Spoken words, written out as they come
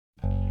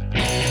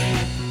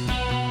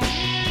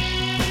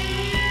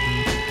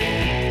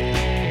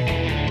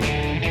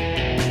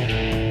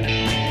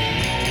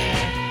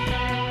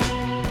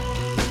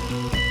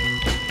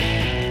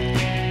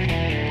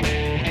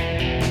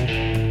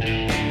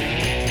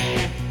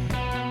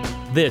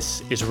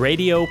This is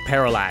Radio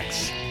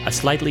Parallax, a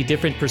slightly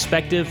different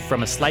perspective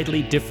from a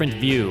slightly different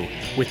view,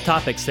 with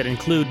topics that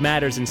include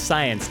matters in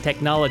science,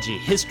 technology,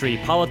 history,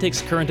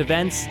 politics, current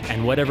events,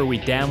 and whatever we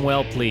damn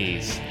well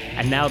please.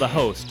 And now the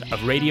host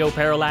of Radio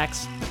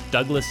Parallax,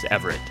 Douglas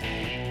Everett.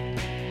 I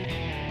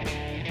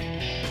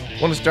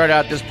want to start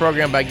out this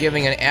program by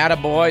giving an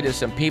attaboy to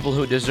some people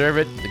who deserve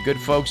it, the good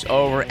folks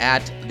over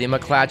at the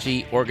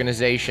McClatchy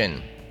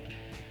Organization.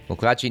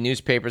 McClatchy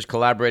Newspapers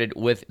collaborated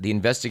with the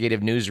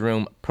investigative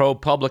newsroom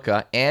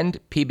ProPublica and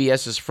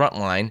PBS's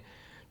Frontline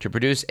to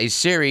produce a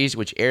series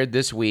which aired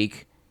this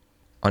week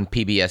on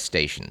PBS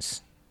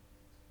stations.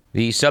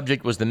 The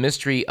subject was the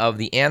mystery of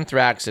the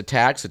anthrax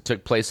attacks that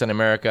took place in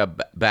America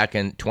back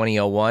in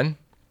 2001,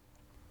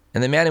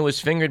 and the man who was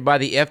fingered by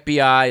the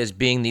FBI as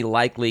being the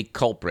likely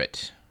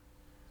culprit,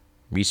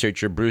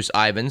 researcher Bruce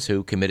Ivins,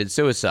 who committed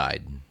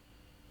suicide.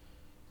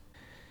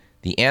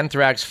 The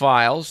Anthrax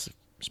Files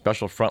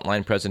special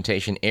Frontline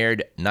presentation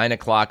aired 9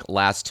 o'clock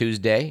last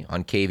Tuesday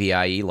on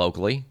KVIE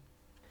locally,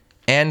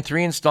 and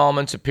 3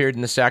 installments appeared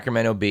in the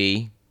Sacramento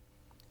Bee,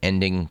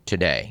 ending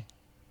today.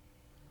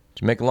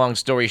 To make a long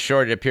story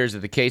short, it appears that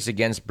the case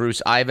against Bruce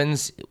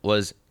Ivins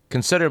was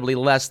considerably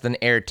less than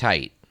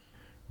airtight,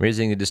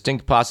 raising the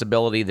distinct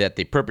possibility that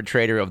the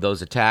perpetrator of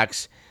those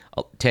attacks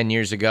 10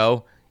 years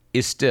ago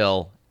is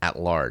still at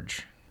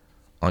large.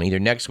 On either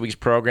next week's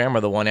program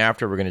or the one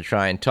after, we're going to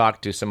try and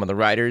talk to some of the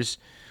writers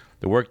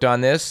that worked on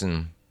this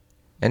and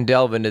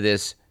delve into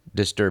this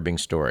disturbing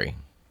story.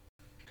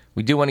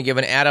 We do want to give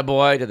an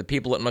attaboy to the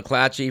people at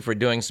McClatchy for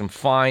doing some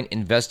fine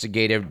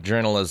investigative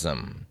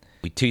journalism.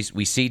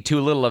 We see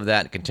too little of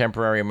that in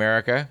contemporary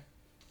America,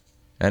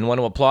 and want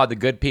to applaud the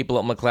good people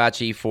at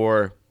McClatchy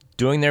for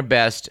doing their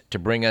best to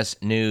bring us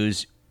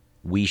news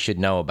we should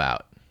know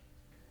about.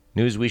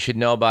 News we should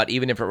know about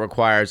even if it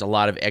requires a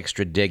lot of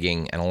extra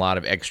digging and a lot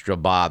of extra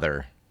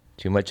bother.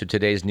 Too much of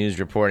today's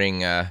news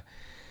reporting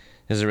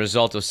is a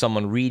result of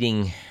someone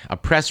reading a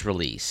press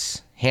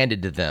release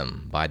handed to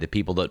them by the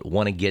people that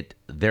want to get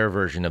their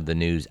version of the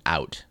news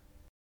out.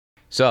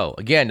 So,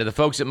 again, to the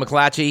folks at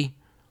McClatchy,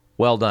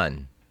 well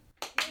done.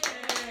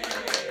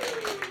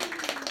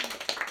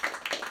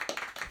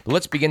 But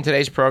let's begin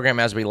today's program,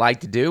 as we like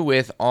to do,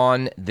 with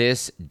On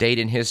This Date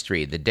in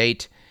History. The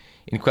date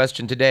in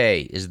question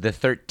today is the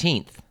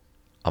 13th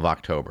of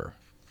October.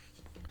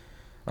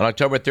 On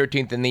October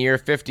 13th in the year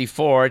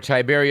 54,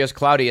 Tiberius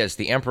Claudius,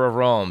 the Emperor of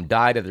Rome,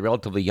 died at the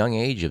relatively young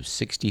age of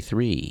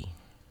 63.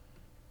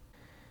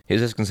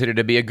 His is considered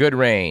to be a good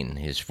reign,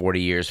 his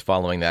 40 years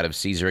following that of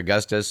Caesar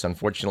Augustus.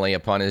 Unfortunately,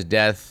 upon his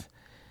death,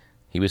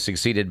 he was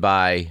succeeded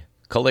by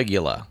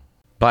Caligula,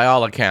 by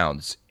all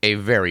accounts, a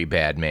very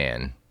bad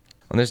man.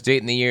 On this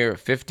date in the year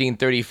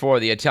 1534,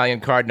 the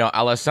Italian Cardinal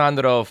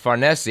Alessandro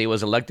Farnese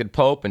was elected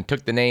pope and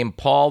took the name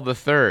Paul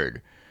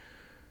III.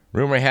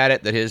 Rumor had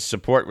it that his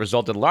support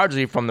resulted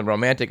largely from the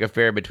romantic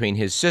affair between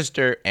his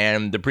sister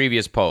and the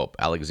previous pope,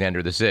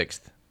 Alexander VI.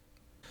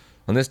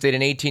 On this date in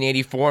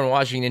 1884, in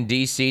Washington,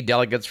 D.C.,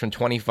 delegates from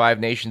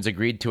 25 nations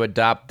agreed to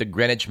adopt the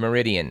Greenwich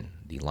Meridian,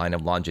 the line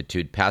of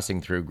longitude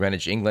passing through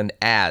Greenwich, England,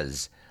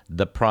 as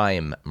the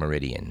prime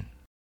meridian,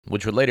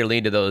 which would later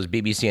lead to those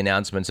BBC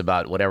announcements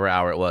about whatever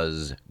hour it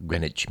was,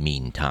 Greenwich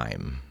Mean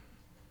Time.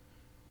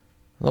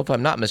 Although, if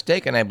I'm not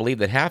mistaken, I believe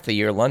that half the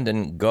year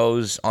London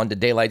goes on to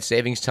daylight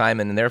savings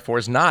time and therefore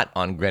is not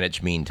on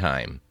Greenwich Mean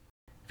Time.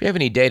 If you have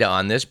any data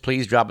on this,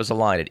 please drop us a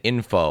line at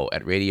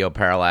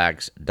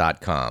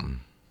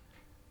info@radioparallax.com,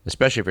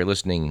 especially if you're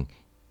listening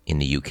in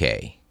the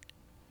UK.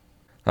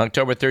 On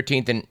October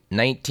 13th in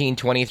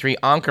 1923,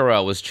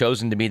 Ankara was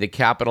chosen to be the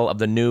capital of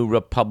the new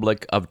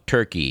Republic of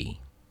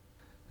Turkey.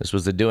 This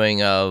was the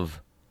doing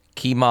of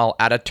Kemal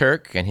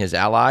Ataturk and his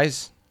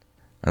allies.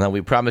 And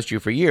we promised you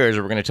for years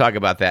we're going to talk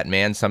about that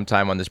man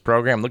sometime on this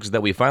program. Looks as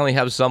though we finally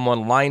have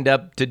someone lined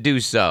up to do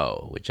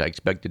so, which I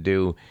expect to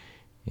do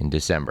in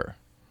December.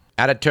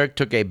 Ataturk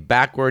took a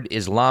backward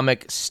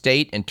Islamic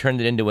state and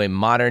turned it into a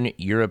modern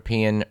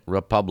European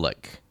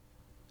republic.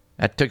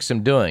 That took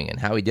some doing, and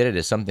how he did it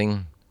is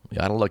something we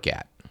ought to look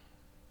at.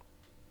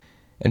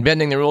 And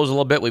bending the rules a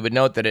little bit, we would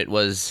note that it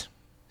was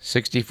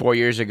 64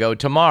 years ago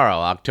tomorrow,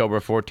 October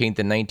 14th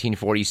in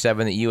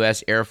 1947, that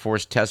U.S. Air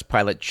Force test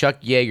pilot Chuck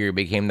Yeager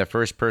became the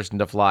first person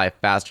to fly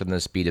faster than the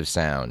speed of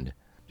sound.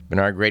 It's been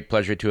our great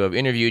pleasure to have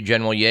interviewed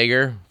General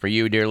Yeager for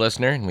you, dear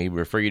listener, and we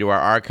refer you to our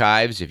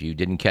archives if you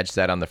didn't catch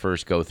that on the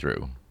first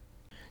go-through.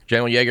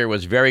 General Yeager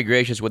was very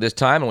gracious with his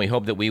time, and we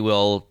hope that we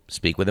will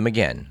speak with him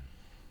again.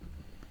 The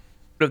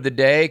quote of the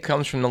day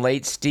comes from the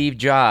late Steve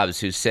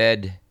Jobs, who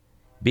said,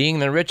 "Being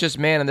the richest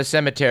man in the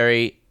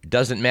cemetery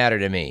doesn't matter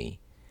to me.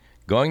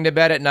 Going to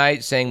bed at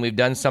night saying we've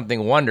done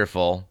something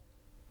wonderful,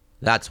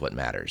 that's what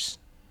matters."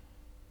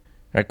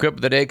 Our quip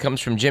of the day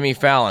comes from Jimmy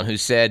Fallon, who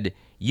said,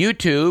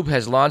 "YouTube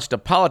has launched a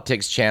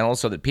politics channel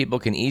so that people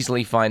can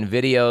easily find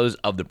videos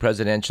of the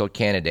presidential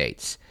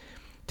candidates.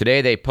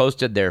 Today they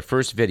posted their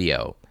first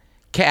video,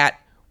 Cat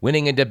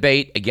winning a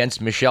debate against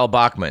Michelle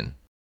Bachmann."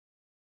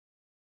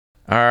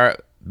 Our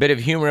bit of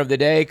humor of the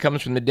day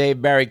comes from the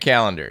Dave Barry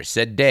calendar.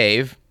 Said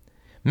Dave,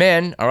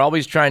 Men are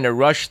always trying to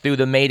rush through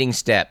the mating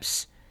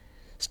steps.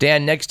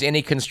 Stand next to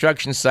any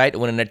construction site.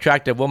 When an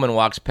attractive woman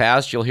walks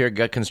past, you'll hear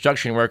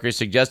construction workers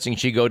suggesting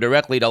she go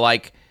directly to,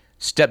 like,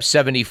 step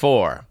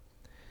 74.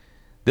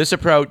 This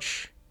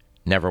approach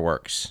never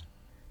works.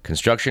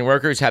 Construction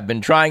workers have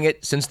been trying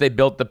it since they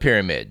built the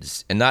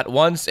pyramids, and not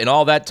once in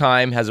all that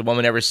time has a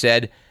woman ever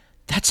said,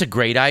 "That's a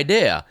great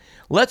idea.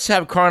 Let's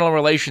have carnal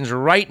relations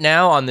right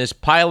now on this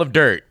pile of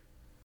dirt."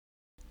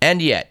 And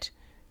yet,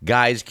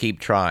 guys keep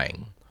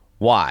trying.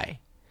 Why?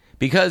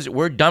 Because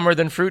we're dumber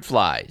than fruit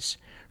flies.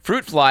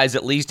 Fruit flies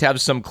at least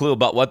have some clue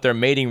about what their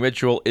mating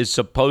ritual is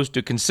supposed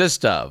to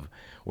consist of,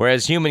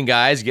 whereas human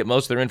guys get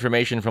most of their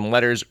information from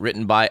letters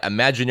written by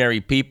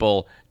imaginary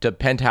people to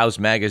Penthouse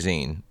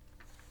magazine.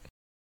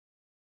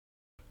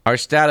 Our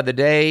stat of the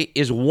day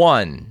is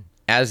one,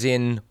 as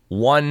in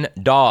one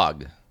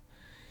dog.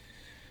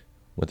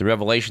 With the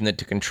revelation that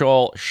to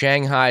control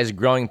Shanghai's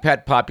growing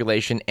pet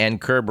population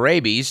and curb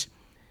rabies,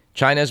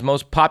 China's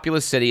most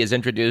populous city has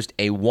introduced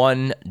a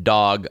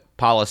one-dog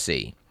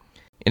policy.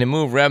 In a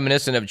move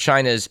reminiscent of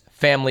China's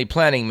family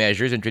planning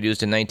measures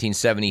introduced in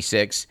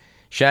 1976,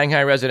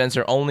 Shanghai residents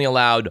are only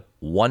allowed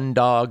one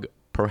dog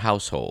per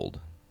household.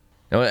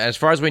 Now, as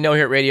far as we know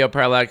here at Radio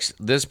Parallax,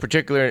 this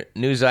particular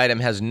news item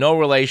has no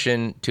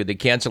relation to the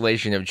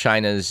cancellation of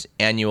China's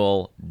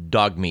annual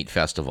dog meat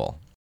festival.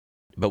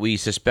 But we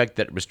suspect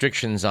that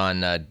restrictions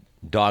on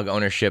dog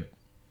ownership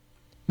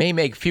may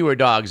make fewer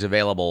dogs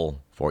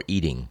available for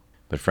eating.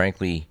 But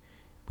frankly,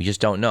 we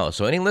just don't know.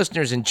 So any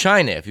listeners in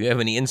China, if you have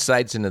any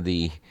insights into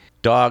the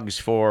dogs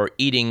for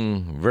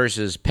eating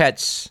versus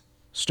pets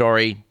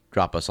story,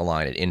 drop us a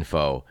line at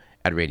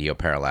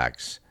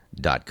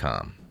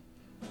info@radioparallax.com.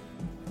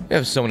 We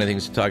have so many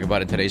things to talk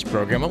about in today's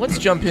program. Well, let's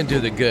jump into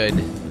the good,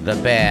 the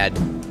bad,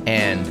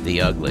 and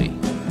the ugly.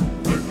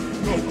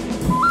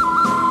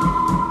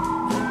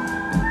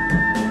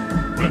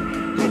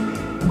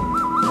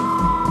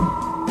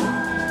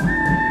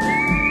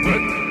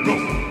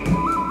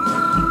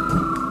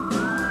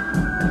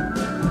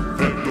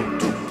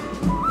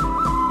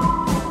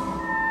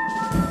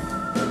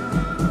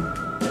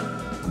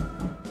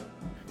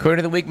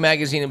 According to the Week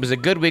magazine, it was a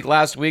good week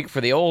last week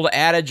for the old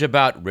adage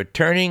about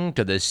returning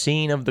to the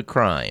scene of the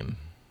crime.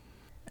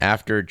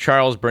 After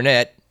Charles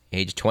Burnett,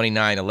 age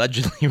 29,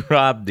 allegedly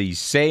robbed the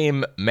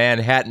same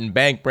Manhattan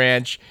bank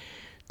branch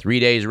 3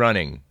 days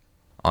running.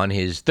 On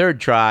his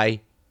third try,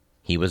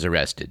 he was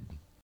arrested.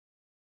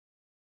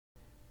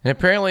 And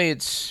apparently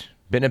it's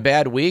been a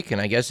bad week,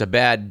 and I guess a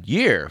bad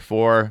year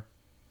for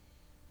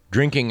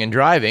drinking and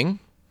driving,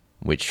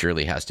 which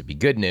surely has to be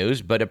good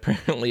news, but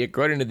apparently,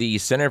 according to the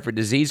Center for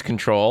Disease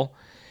Control,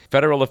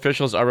 federal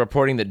officials are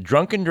reporting that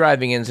drunken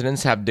driving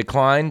incidents have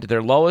declined to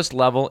their lowest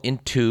level in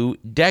 2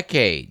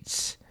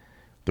 decades.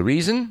 The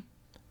reason?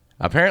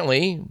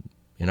 Apparently,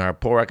 in our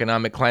poor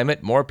economic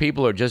climate, more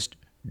people are just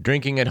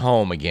drinking at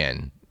home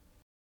again.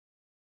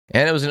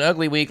 And it was an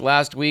ugly week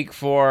last week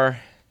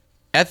for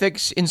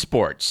ethics in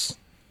sports,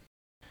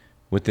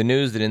 with the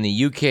news that in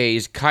the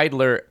UK's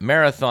Keidler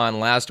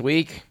Marathon last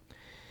week,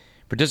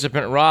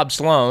 participant Rob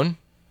Sloan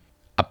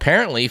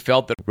apparently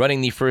felt that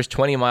running the first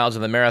 20 miles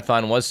of the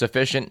marathon was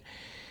sufficient.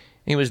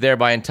 He was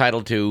thereby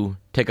entitled to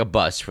take a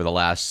bus for the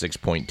last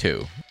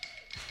 6.2.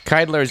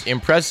 Keidler's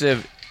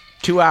impressive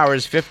 2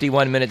 hours,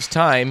 51 minutes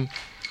time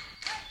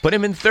put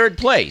him in third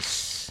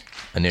place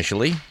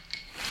initially,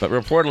 but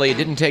reportedly it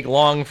didn't take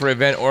long for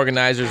event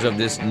organizers of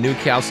this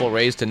Newcastle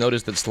race to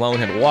notice that Sloan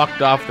had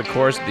walked off the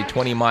course at the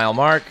 20-mile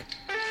mark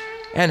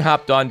and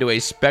hopped onto a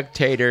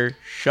spectator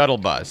shuttle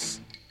bus,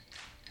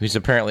 who's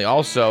apparently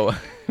also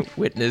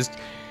witnessed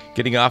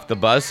getting off the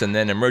bus and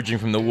then emerging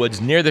from the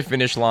woods near the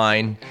finish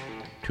line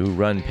to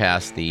run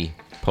past the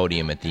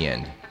podium at the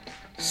end.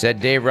 Said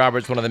Dave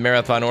Roberts, one of the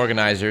marathon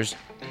organizers,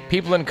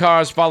 people in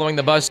cars following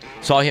the bus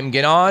saw him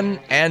get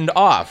on and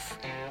off.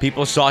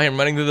 People saw him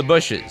running through the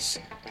bushes.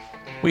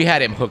 We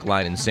had him hook,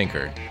 line, and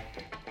sinker.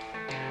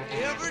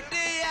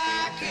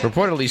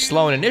 Reportedly,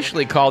 Sloan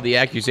initially called the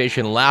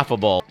accusation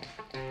laughable,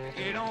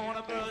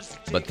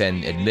 but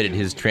then admitted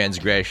his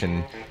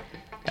transgression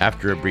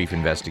after a brief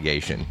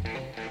investigation.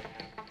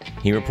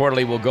 He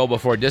reportedly will go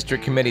before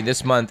district committee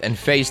this month and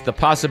face the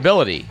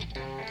possibility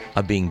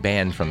of being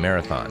banned from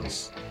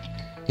marathons.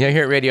 You know,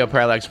 here at Radio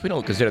Parallax, we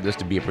don't consider this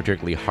to be a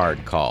particularly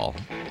hard call.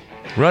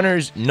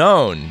 Runners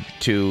known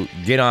to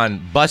get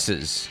on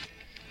buses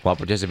while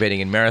participating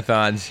in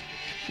marathons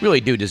really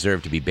do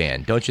deserve to be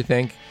banned, don't you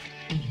think?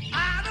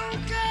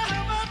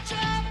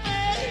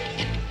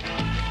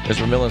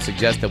 Mr. Millen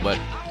suggests that what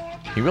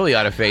he really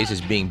ought to face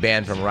is being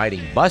banned from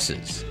riding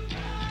buses.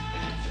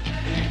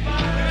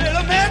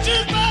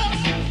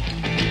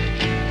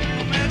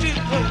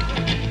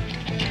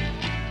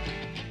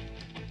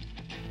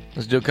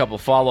 Let's do a couple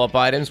follow-up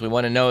items. We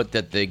want to note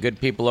that the good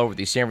people over at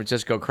the San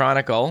Francisco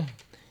Chronicle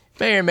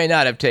may or may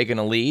not have taken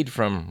a lead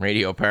from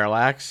Radio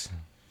Parallax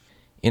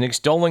in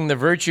extolling the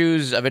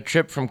virtues of a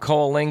trip from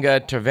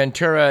Coalinga to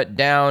Ventura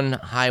down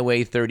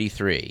Highway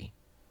 33.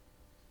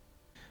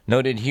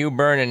 Noted Hugh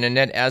Byrne and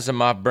Annette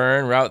Asimov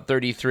Byrne, Route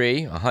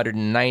 33, a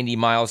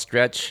 190-mile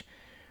stretch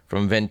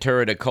from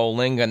Ventura to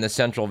Coalinga in the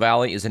Central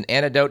Valley is an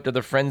antidote to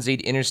the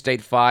frenzied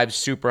Interstate 5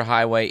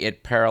 superhighway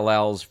it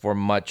parallels for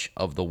much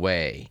of the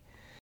way.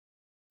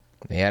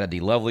 They added the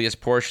loveliest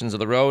portions of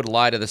the road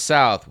lie to the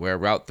south, where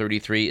Route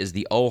 33 is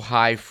the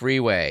Ojai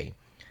Freeway.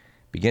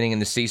 Beginning in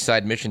the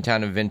seaside mission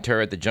town of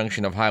Ventura at the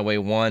junction of Highway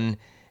 1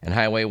 and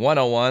Highway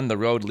 101, the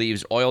road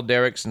leaves oil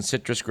derricks and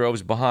citrus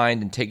groves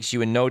behind and takes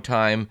you in no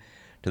time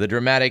to the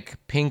dramatic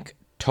pink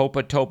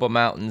Topa Topa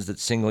Mountains that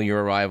signal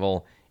your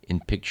arrival in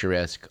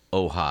picturesque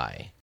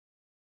Ojai.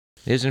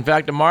 It is, in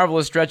fact, a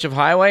marvelous stretch of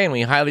highway, and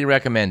we highly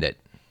recommend it.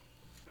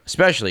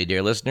 Especially,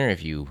 dear listener,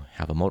 if you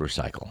have a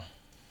motorcycle.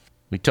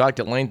 We talked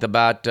at length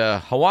about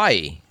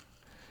Hawaii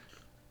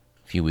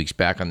a few weeks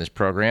back on this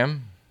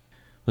program. I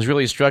was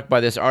really struck by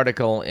this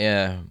article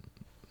written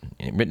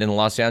in the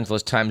Los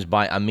Angeles Times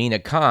by Amina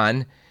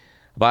Khan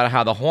about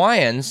how the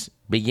Hawaiians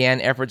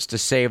began efforts to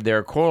save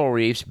their coral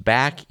reefs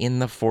back in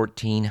the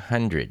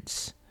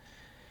 1400s.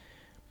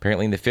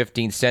 Apparently, in the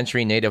 15th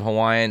century, native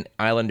Hawaiian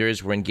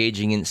islanders were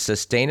engaging in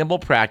sustainable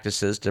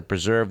practices to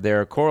preserve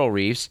their coral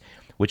reefs,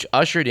 which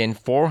ushered in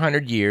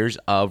 400 years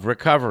of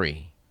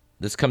recovery.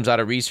 This comes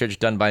out of research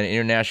done by an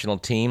international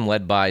team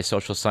led by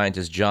social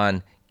scientist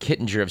John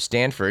Kittinger of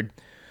Stanford,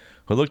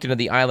 who looked into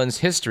the island's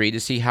history to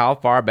see how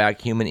far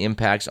back human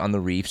impacts on the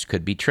reefs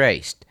could be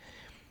traced.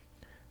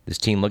 This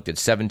team looked at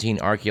 17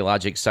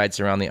 archaeologic sites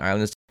around the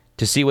islands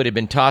to see what had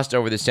been tossed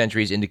over the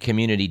centuries into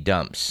community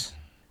dumps.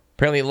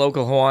 Apparently,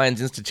 local Hawaiians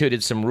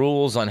instituted some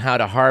rules on how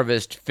to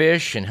harvest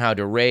fish and how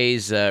to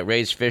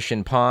raise fish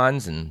in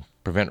ponds and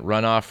prevent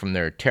runoff from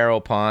their taro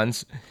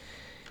ponds.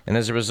 And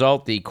as a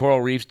result, the coral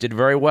reefs did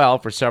very well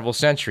for several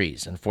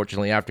centuries.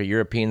 Unfortunately, after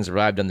Europeans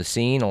arrived on the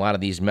scene, a lot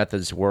of these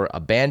methods were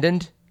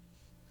abandoned.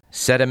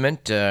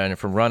 Sediment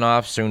from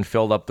runoff soon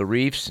filled up the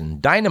reefs,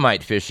 and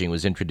dynamite fishing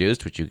was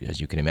introduced, which, as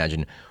you can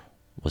imagine,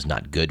 was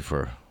not good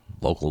for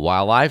local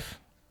wildlife.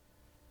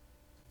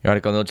 The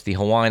article notes the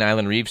Hawaiian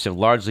island reefs have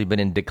largely been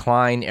in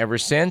decline ever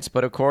since,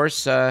 but of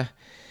course, in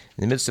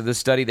the midst of this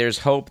study, there's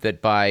hope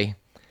that by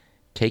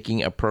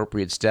taking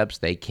appropriate steps,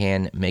 they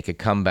can make a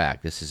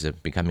comeback. This is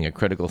becoming a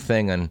critical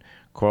thing on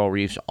coral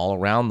reefs all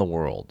around the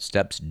world.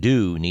 Steps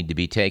do need to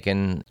be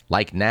taken,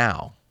 like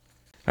now.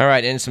 All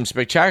right, and some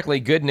spectacularly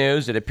good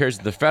news. It appears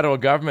that the federal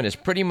government is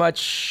pretty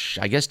much,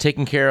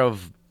 taking care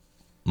of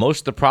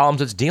most of the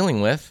problems it's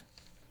dealing with.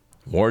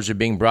 Wars are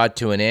being brought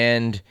to an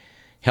end.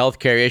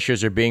 Healthcare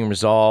issues are being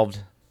resolved.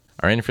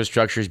 Our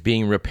infrastructure is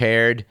being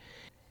repaired.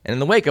 And in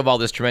the wake of all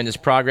this tremendous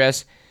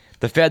progress,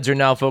 the feds are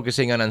now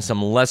focusing on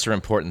some lesser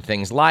important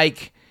things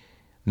like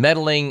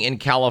meddling in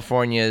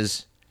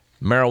California's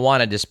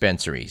marijuana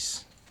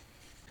dispensaries.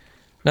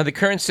 Now, the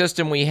current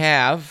system we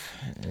have,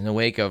 in the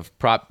wake of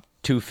Prop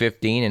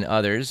 215 and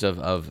others,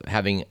 of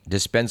having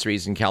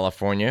dispensaries in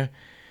California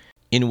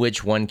in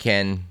which one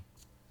can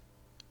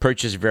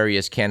purchase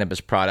various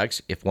cannabis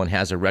products if one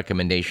has a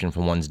recommendation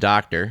from one's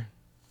doctor,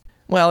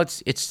 well,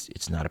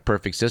 it's not a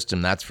perfect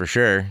system, that's for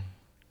sure.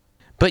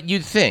 But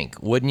you'd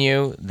think, wouldn't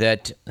you,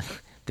 that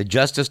the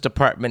Justice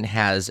Department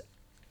has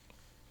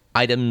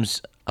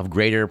items of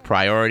greater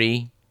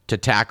priority to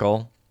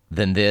tackle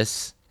than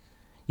this?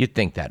 You'd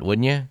think that,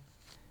 wouldn't you?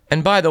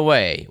 And by the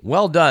way,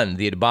 well done,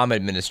 the Obama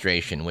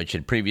administration, which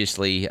had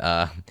previously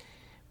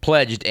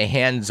pledged a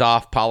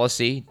hands-off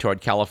policy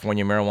toward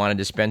California marijuana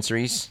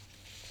dispensaries,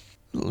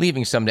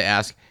 leaving some to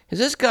ask, has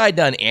this guy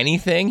done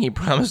anything he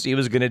promised he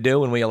was going to do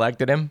when we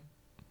elected him?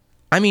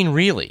 I mean,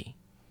 really?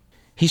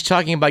 He's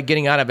talking about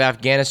getting out of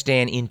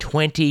Afghanistan in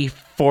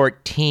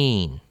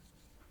 2014.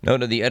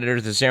 Noted the editor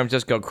of the San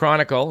Francisco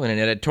Chronicle in an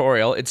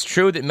editorial, it's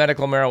true that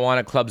medical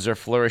marijuana clubs are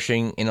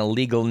flourishing in a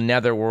legal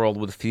netherworld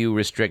with few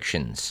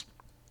restrictions.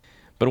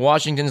 But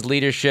Washington's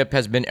leadership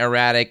has been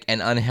erratic and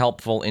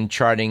unhelpful in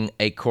charting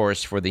a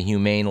course for the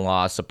humane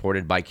law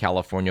supported by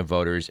California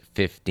voters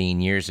 15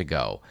 years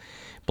ago.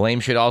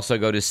 Blame should also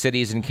go to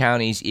cities and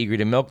counties eager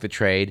to milk the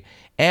trade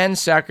and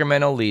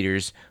Sacramento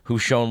leaders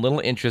who've shown little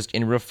interest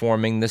in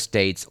reforming the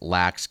state's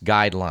lax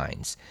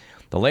guidelines.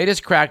 The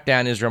latest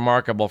crackdown is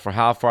remarkable for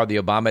how far the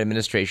Obama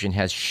administration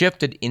has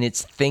shifted in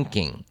its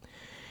thinking.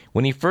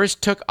 When he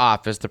first took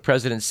office, the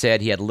president said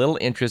he had little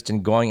interest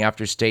in going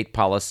after state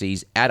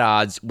policies at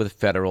odds with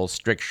federal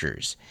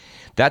strictures.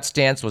 That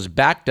stance was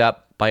backed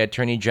up by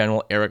Attorney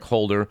General Eric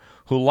Holder,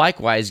 who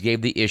likewise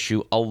gave the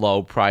issue a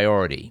low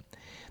priority.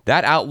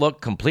 That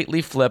outlook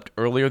completely flipped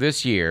earlier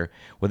this year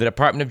with the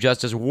Department of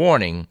Justice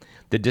warning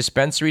that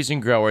dispensaries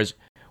and growers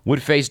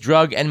would face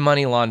drug and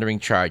money laundering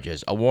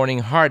charges, a warning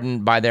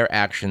hardened by their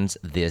actions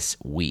this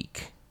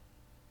week.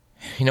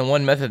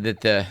 One method that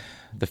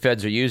the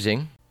feds are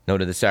using,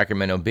 noted the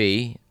Sacramento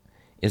Bee,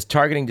 is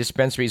targeting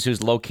dispensaries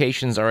whose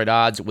locations are at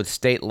odds with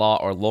state law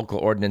or local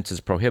ordinances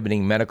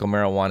prohibiting medical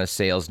marijuana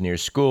sales near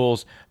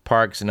schools,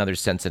 parks, and other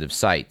sensitive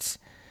sites.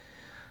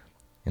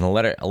 In a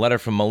letter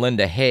from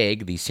Melinda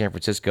Haig, the San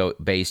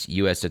Francisco-based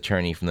U.S.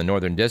 attorney from the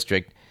Northern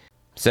District,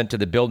 sent to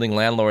the building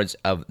landlords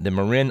of the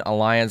Marin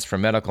Alliance for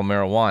Medical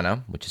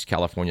Marijuana, which is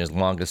California's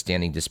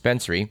longest-standing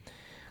dispensary,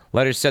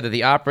 Letters said that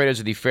the operators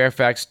of the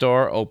Fairfax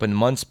store, opened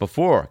months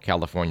before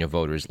California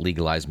voters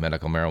legalized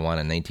medical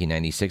marijuana in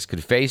 1996,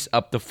 could face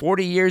up to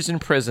 40 years in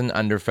prison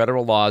under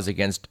federal laws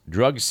against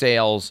drug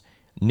sales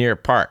near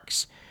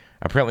parks.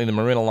 Apparently, the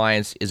Marin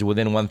Alliance is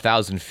within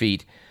 1,000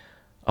 feet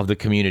of the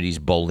community's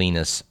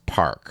Bolinas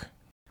Park.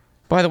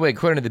 By the way,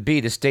 according to the Bee,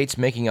 the state's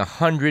making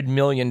 $100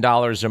 million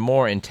or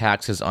more in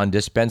taxes on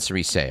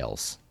dispensary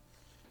sales.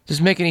 Does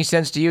this make any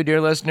sense to you, dear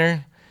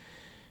listener?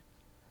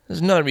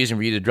 There's another reason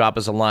for you to drop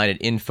us a line at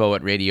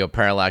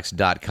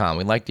info@radioparallax.com.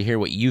 We'd like to hear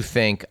what you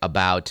think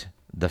about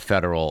the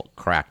federal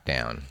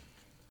crackdown.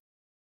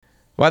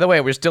 By the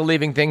way, we're still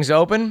leaving things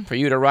open for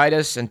you to write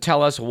us and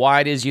tell us why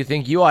it is you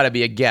think you ought to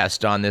be a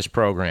guest on this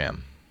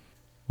program.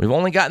 We've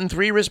only gotten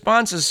 3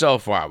 responses so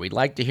far. We'd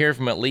like to hear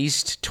from at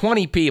least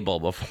 20 people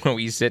before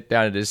we sit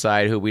down and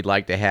decide who we'd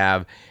like to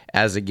have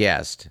as a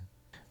guest.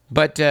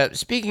 But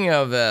speaking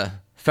of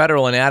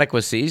federal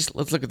inadequacies,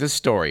 let's look at this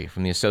story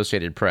from the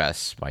Associated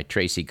Press by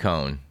Tracy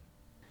Cohn.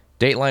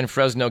 Dateline,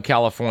 Fresno,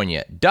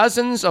 California.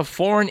 Dozens of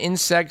foreign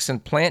insects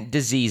and plant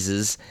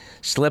diseases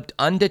slipped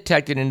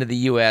undetected into the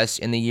U.S.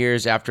 in the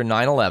years after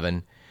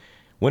 9/11,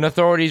 when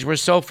authorities were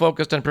so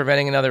focused on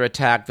preventing another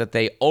attack that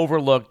they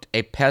overlooked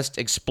a pest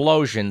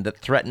explosion that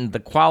threatened the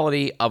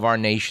quality of our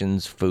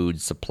nation's food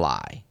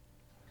supply.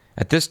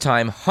 At this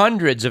time,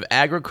 hundreds of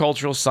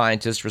agricultural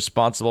scientists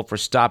responsible for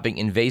stopping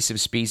invasive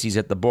species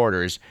at the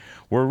borders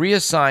were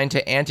reassigned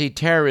to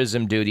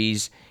anti-terrorism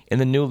duties in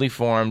the newly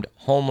formed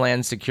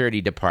Homeland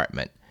Security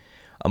Department,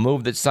 a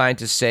move that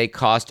scientists say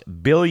cost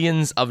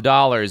billions of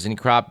dollars in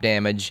crop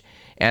damage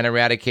and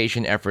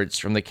eradication efforts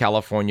from the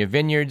California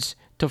vineyards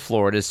to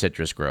Florida's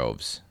citrus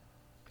groves.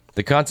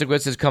 The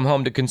consequences come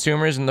home to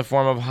consumers in the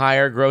form of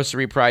higher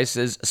grocery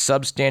prices,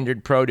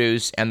 substandard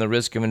produce, and the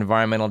risk of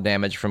environmental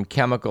damage from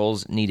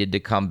chemicals needed to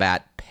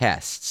combat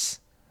pests.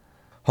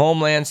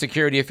 Homeland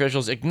Security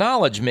officials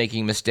acknowledge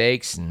making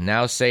mistakes and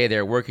now say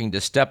they're working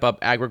to step up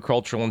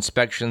agricultural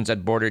inspections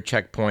at border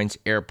checkpoints,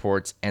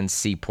 airports, and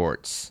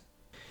seaports.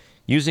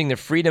 Using the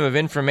Freedom of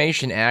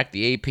Information Act,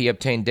 the AP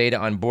obtained data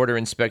on border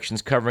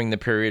inspections covering the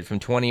period from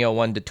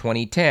 2001 to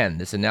 2010.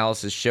 This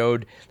analysis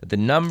showed that the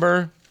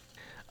number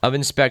of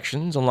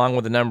inspections, along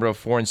with the number of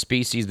foreign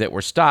species that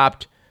were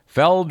stopped,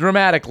 fell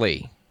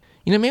dramatically.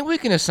 You know, maybe we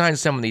can assign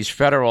some of these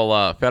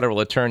federal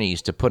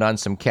attorneys to put on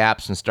some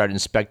caps and start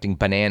inspecting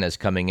bananas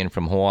coming in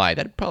from Hawaii.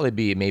 That'd probably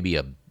be maybe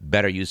a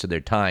better use of their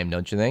time,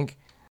 don't you think?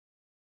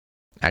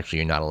 Actually,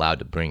 you're not allowed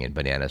to bring in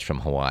bananas from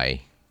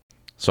Hawaii.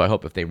 So I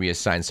hope if they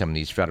reassign some of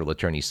these federal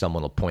attorneys,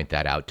 someone will point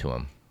that out to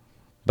them.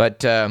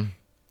 But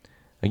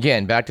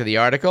again, back to the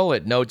article,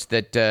 it notes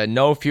that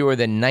no fewer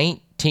than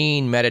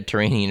 19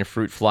 Mediterranean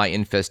fruit fly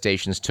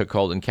infestations took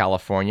hold in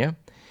California,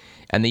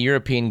 and the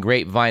European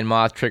grapevine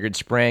moth triggered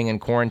spraying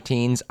and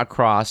quarantines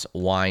across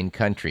wine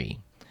country.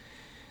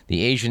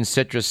 The Asian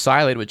citrus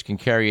psyllid, which can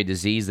carry a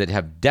disease that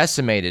have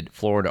decimated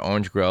Florida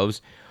orange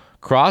groves,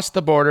 crossed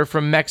the border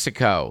from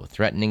Mexico,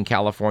 threatening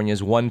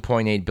California's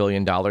 $1.8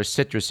 billion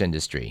citrus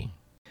industry.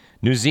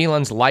 New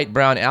Zealand's light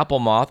brown apple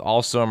moth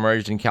also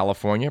emerged in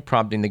California,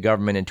 prompting the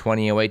government in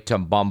 2008 to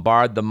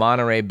bombard the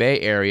Monterey Bay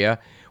area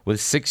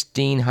with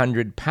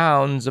 1,600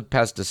 pounds of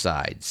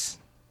pesticides.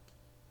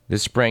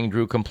 This spraying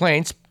drew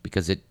complaints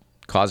because it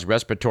caused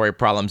respiratory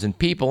problems in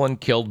people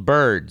and killed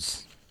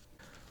birds.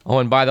 Oh,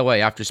 and by the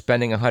way, after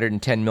spending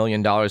 $110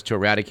 million to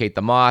eradicate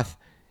the moth,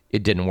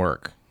 it didn't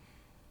work.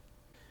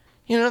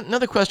 You know,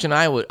 another question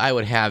I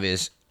would have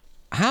is,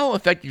 how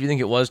effective do you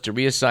think it was to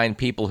reassign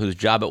people whose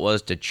job it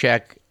was to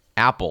check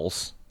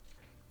apples,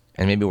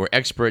 and maybe were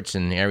experts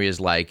in areas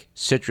like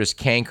citrus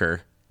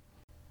canker,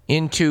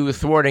 into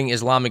thwarting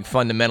Islamic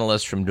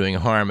fundamentalists from doing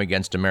harm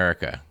against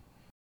America?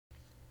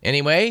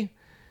 Anyway,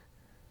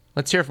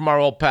 let's hear from our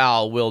old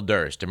pal Will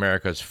Durst,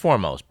 America's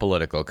foremost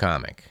political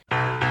comic.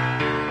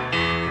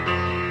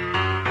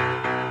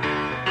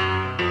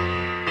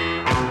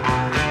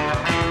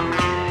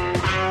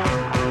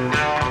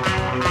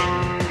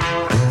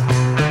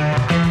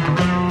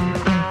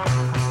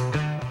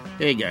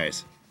 Hey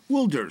guys,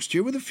 Will Durst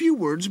here with a few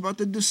words about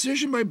the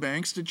decision by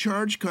banks to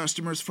charge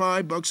customers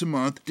 $5 a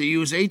month to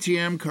use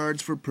ATM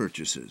cards for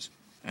purchases.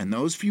 And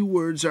those few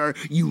words are,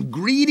 you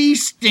greedy,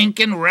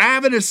 stinking,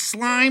 ravenous,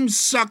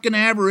 slime-sucking,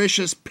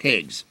 avaricious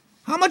pigs.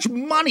 How much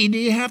money do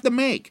you have to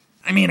make?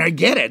 I mean, I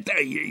get it.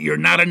 You're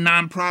not a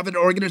non-profit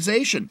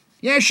organization.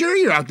 Yeah, sure,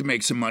 you're out to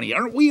make some money.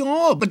 Aren't we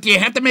all? But do you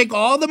have to make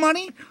all the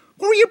money?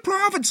 What were your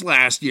profits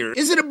last year?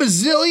 Is it $1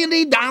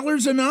 bazillion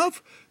dollars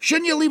enough?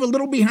 Shouldn't you leave a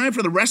little behind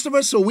for the rest of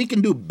us so we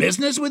can do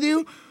business with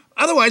you?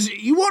 Otherwise,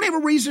 you won't have a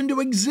reason to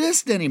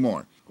exist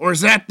anymore. Or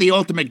is that the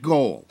ultimate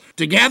goal?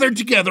 To gather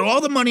together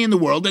all the money in the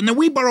world and then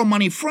we borrow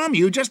money from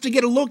you just to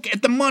get a look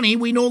at the money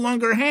we no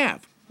longer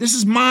have. This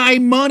is my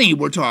money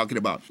we're talking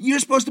about. You're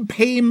supposed to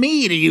pay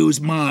me to use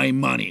my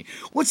money.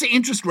 What's the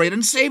interest rate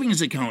on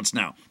savings accounts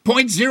now?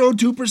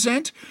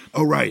 0.02%?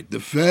 Oh, right. The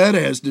Fed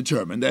has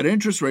determined that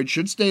interest rates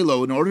should stay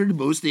low in order to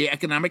boost the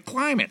economic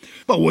climate.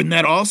 But wouldn't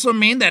that also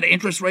mean that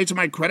interest rates on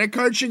my credit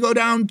card should go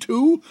down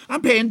too?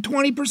 I'm paying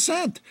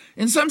 20%.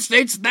 In some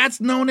states, that's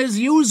known as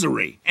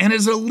usury and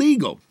is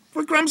illegal.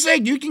 For crumb's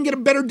sake, you can get a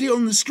better deal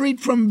in the street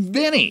from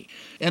Vinny.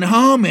 And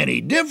how many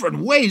different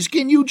ways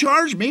can you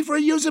charge me for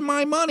using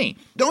my money?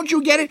 Don't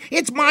you get it?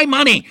 It's my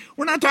money.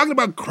 We're not talking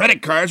about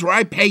credit cards where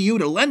I pay you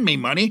to lend me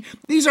money.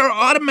 These are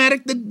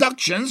automatic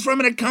deductions from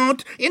an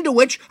account into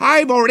which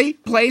I've already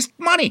placed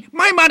money.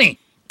 My money.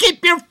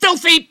 Keep your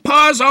filthy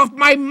paws off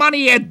my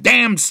money, you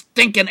damn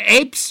stinking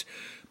apes.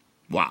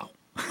 Wow.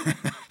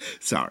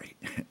 Sorry.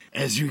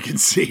 As you can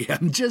see,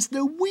 I'm just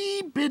a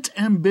wee bit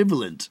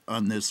ambivalent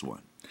on this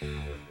one.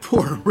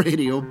 For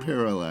Radio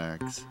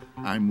Parallax,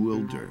 I'm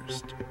Will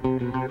Durst.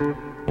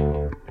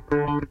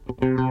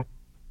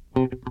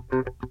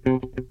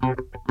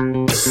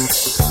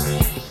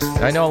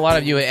 I know a lot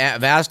of you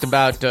have asked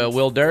about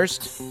Will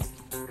Durst.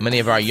 Many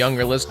of our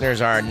younger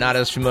listeners are not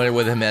as familiar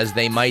with him as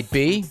they might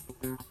be.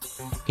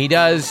 He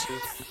does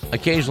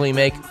occasionally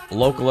make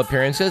local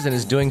appearances and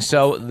is doing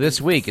so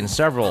this week in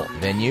several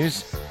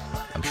venues.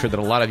 I'm sure that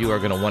a lot of you are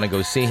going to want to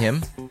go see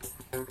him.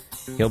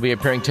 He'll be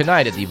appearing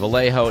tonight at the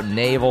Vallejo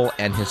Naval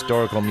and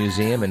Historical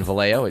Museum in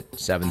Vallejo at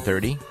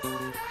 7:30.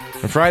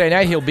 On Friday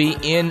night, he'll be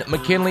in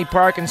McKinley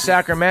Park in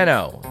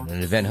Sacramento,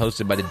 an event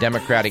hosted by the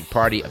Democratic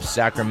Party of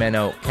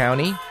Sacramento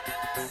County.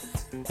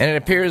 And it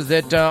appears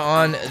that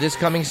on this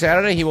coming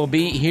Saturday, he will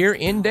be here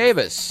in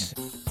Davis.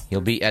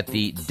 He'll be at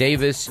the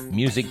Davis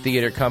Music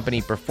Theater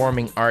Company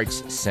Performing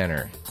Arts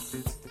Center.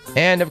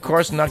 And, of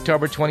course, on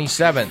October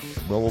 27th,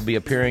 Will be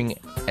appearing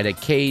at a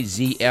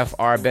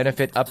KZFR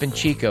benefit up in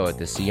Chico at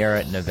the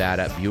Sierra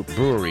Nevada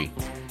Brewery.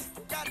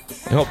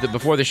 I hope that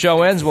before the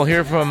show ends, we'll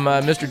hear from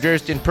Mr.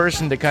 Durst in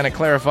person to kind of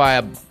clarify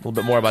a little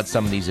bit more about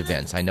some of these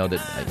events. I know that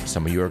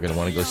some of you are going to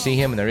want to go see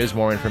him, and there is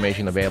more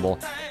information available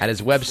at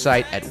his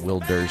website at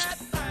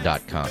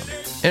willdurst.com.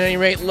 At any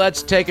rate,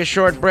 let's take a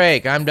short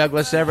break. I'm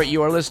Douglas Everett.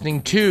 You are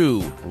listening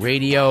to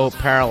Radio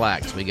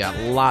Parallax. We got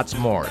lots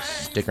more.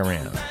 Stick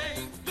around.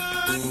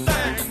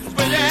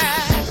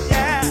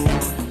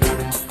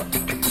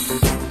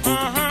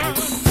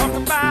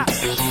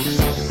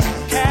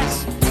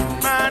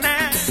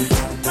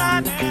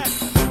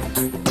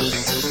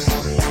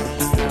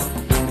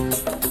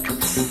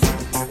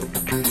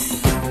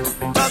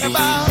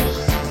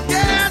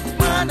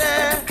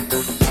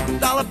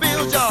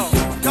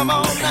 Come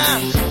on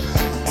now.